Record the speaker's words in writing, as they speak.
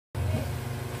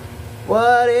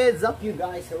What is up, you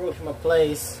guys? Hiroshima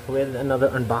Place with another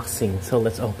unboxing. So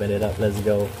let's open it up. Let's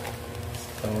go.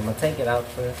 So I'm gonna take it out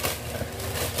first.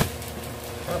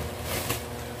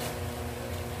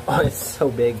 Oh, it's so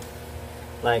big.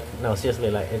 Like, no,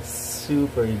 seriously, like it's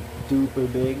super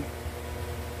duper big.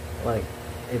 Like,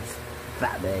 it's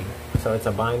that big. So it's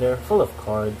a binder full of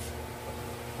cards.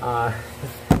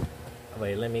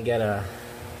 Wait, let me get a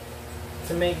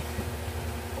to make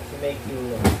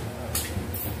you.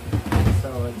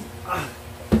 So it's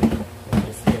let me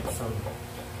just get some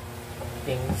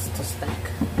things to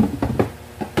stack.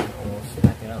 We'll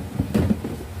stack it up.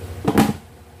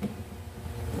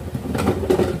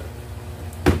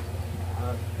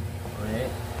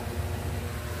 Alright.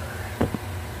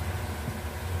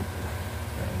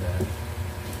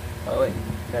 Oh wait,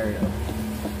 there we go.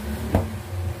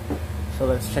 So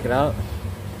let's check it out.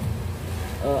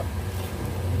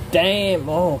 Damn,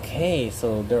 okay,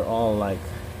 so they're all like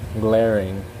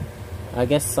glaring. I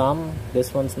guess some.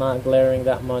 This one's not glaring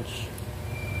that much.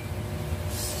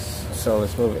 So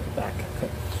let's move it back. Okay.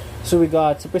 So we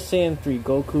got Super Saiyan 3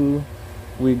 Goku.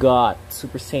 We got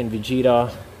Super Saiyan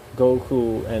Vegeta,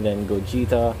 Goku, and then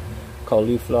Gogeta,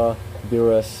 Caulifla,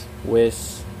 Beerus,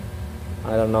 Whis.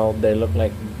 I don't know. They look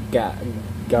like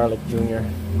Garlic Jr.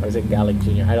 Or is it Gallic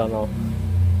Jr.? I don't know.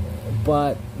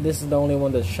 But this is the only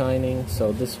one that's shining.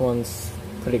 So this one's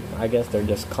pretty. I guess they're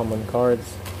just common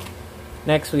cards.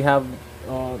 Next we have,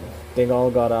 they all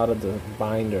got out of the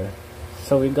binder.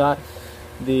 So we got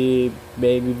the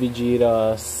baby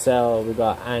Vegeta, Cell, we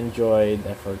got Android,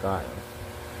 I forgot.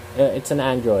 It's an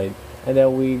Android. And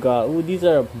then we got, ooh, these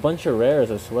are a bunch of rares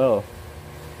as well.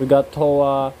 We got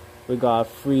Toa, we got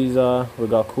Frieza, we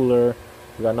got Cooler,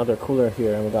 we got another Cooler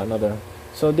here, and we got another.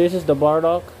 So this is the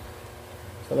Bardock.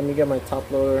 So let me get my top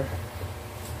loader.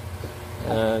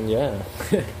 And yeah.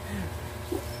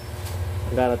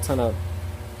 Got a ton of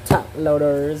top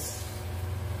loaders.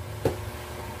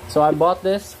 So I bought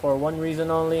this for one reason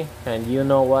only, and you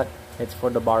know what? It's for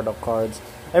the Bardock cards.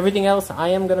 Everything else I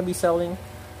am gonna be selling,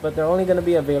 but they're only gonna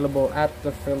be available at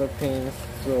the Philippines.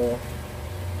 So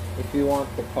if you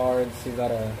want the cards, you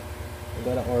gotta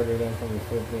order them from the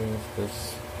Philippines,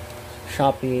 because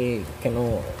Shopee can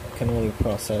only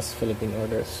process Philippine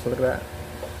orders. Look at that.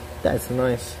 That's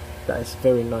nice. That is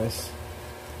very nice.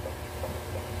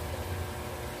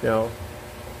 You know,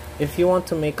 if you want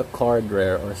to make a card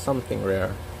rare or something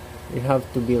rare, you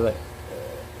have to be like,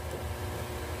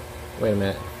 wait a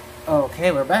minute.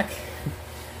 Okay, we're back.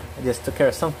 I just took care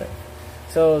of something.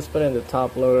 So let's put in the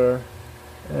top loader,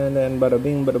 and then bada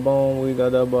bing bada boom, we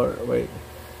got a bar. Wait.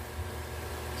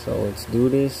 So let's do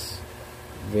this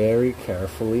very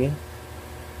carefully.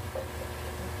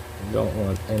 Don't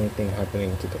want anything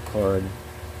happening to the card.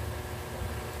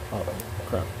 Oh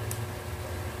crap.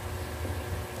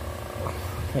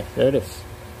 Okay, there it is.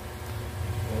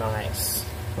 Nice.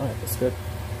 Alright, that's good.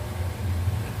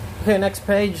 Okay, next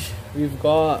page. We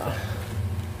got,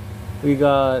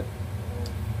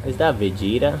 is that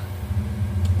Vegeta?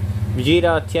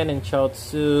 Vegeta, Tien and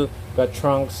Chaozu. Got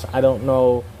Trunks, I don't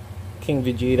know, King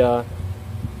Vegeta,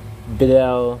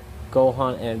 Videl,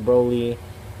 Gohan and Broly,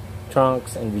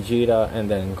 Trunks and Vegeta, and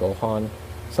then Gohan.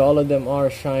 So all of them are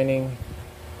shining.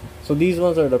 So these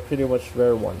ones are the pretty much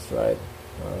rare ones, right?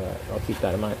 Alright, I'll keep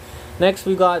that in mind. Next,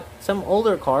 we got some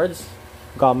older cards.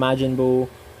 We got Majin Buu,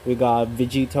 we got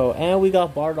Vegito, and we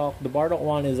got Bardock. The Bardock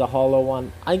one is a hollow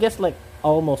one. I guess like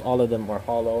almost all of them are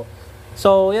hollow.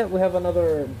 So yeah, we have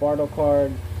another Bardock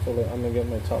card. So I'm gonna get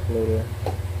my top loader.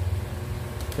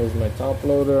 Here's my top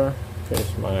loader.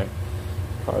 Here's my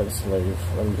card sleeve.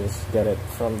 Let me just get it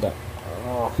from the.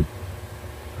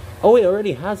 Oh, it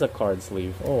already has a card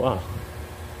sleeve. Oh wow.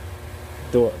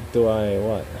 Do I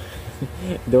what?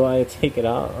 Do I take it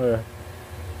out, or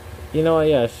you know?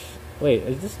 Yes. Wait,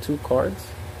 is this 2 cards?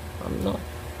 I'm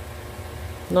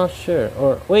not sure.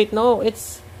 Or wait, no,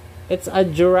 it's a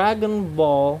Dragon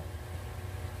Ball.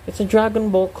 It's a Dragon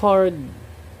Ball card.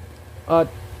 I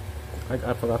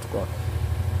forgot to go.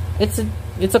 It's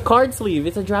a card sleeve.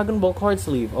 It's a Dragon Ball card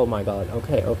sleeve. Oh my god.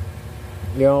 Okay.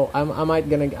 You know, I might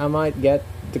get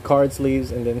the card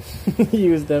sleeves and then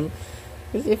use them.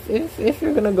 If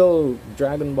you're gonna go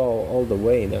Dragon Ball all the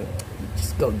way, then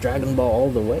just go Dragon Ball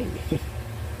all the way.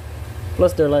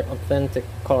 Plus, they're like authentic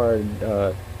card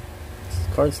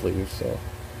sleeves, so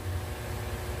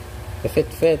if it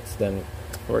fits, then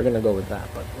we're gonna go with that.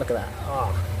 But look at that.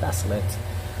 Oh, that's lit.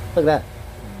 Look at that.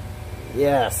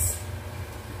 Yes.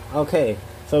 Okay,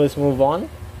 so let's move on.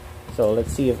 So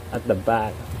let's see if at the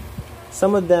back,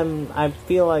 some of them, I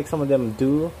feel like some of them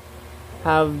do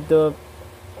have the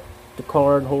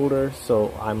card holder,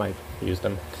 so I might use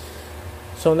them.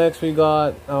 So next we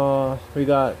got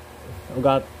Gohan.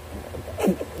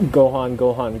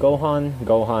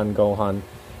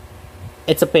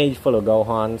 It's a page full of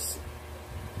Gohans.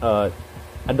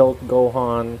 Adult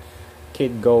Gohan,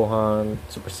 Kid Gohan,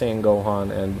 Super Saiyan Gohan,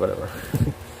 and whatever.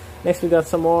 Next we got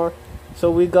some more.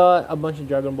 So we got a bunch of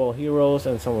Dragon Ball heroes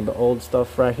and some of the old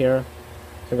stuff right here.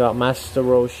 We got Master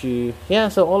Roshi. Yeah,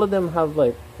 so all of them have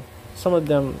like, all of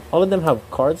them have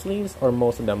card sleeves, or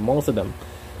most of them.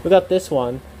 We got this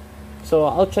one. So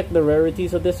I'll check the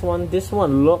rarities of this one. This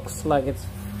one looks like it's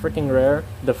freaking rare,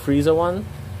 the Frieza one.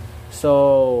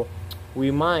 So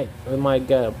we might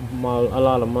get a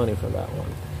lot of money for that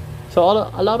one. So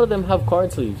a lot of them have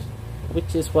card sleeves,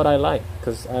 which is what I like,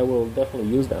 because I will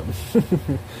definitely use them.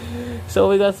 So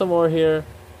we got some more here.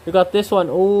 We got this one.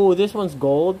 Oh, this one's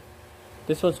gold.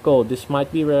 This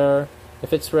might be rare.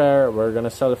 If it's rare, we're gonna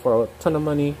sell it for a ton of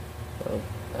money.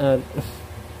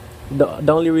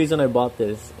 The only reason I bought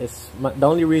this is the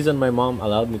only reason my mom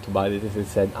allowed me to buy this is it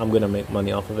said I'm gonna make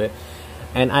money off of it,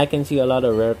 and I can see a lot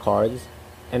of rare cards,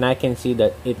 and I can see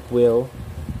that it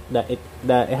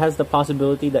has the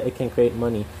possibility that it can create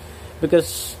money,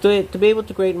 because to be able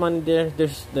to create money,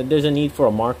 there's a need for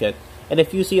a market, and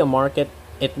if you see a market,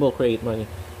 it will create money.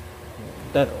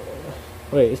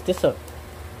 Wait, is this a?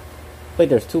 Wait,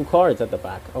 there's two cards at the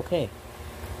back. Okay.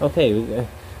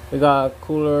 We got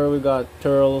Cooler, we got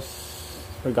Turles,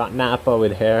 we got Nappa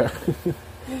with hair.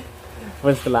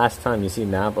 When's the last time you see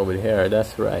Nappa with hair?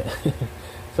 That's right.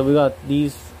 So we got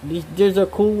these are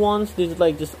cool ones. These are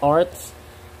like just arts.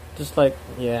 Just like,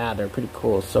 yeah, they're pretty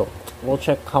cool. So we'll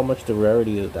check how much the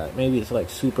rarity is that. Maybe it's like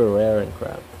super rare and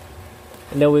crap.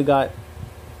 And then we got,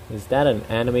 is that an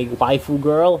anime waifu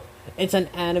girl? It's an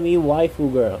anime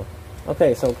waifu girl.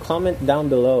 Okay, so comment down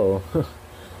below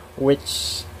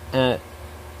which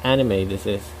anime this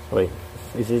is. Wait,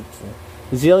 is it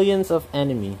Zillions of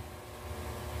Anime?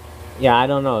 Yeah, I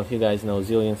don't know if you guys know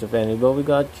Zillions of Anime, but we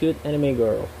got cute anime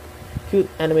girl. Cute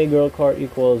anime girl card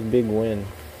equals big win.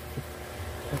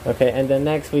 Okay, and then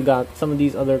next we got some of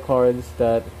these other cards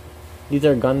that these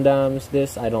are Gundams.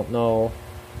 This I don't know,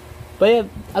 but yeah,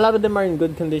 a lot of them are in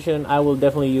good condition. I will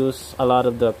definitely use a lot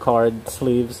of the card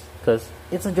sleeves because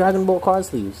it's a Dragon Ball card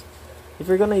sleeves. If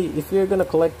you're gonna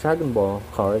collect Dragon Ball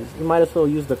cards, you might as well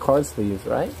use the card sleeves,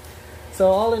 right?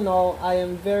 So all in all, I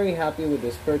am very happy with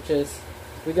this purchase.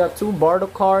 We got 2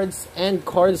 bardock cards and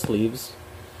card sleeves,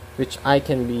 which I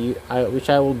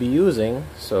will be using.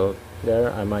 So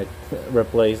there, I might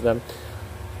replace them.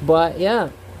 But yeah,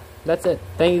 that's it.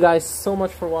 Thank you guys so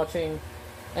much for watching.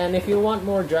 And if you want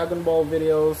more Dragon Ball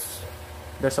videos,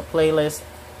 there's a playlist.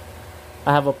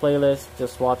 I have a playlist.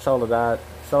 Just watch all of that.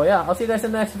 So yeah, I'll see you guys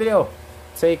in the next video.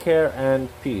 Take care and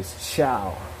peace.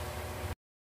 Ciao.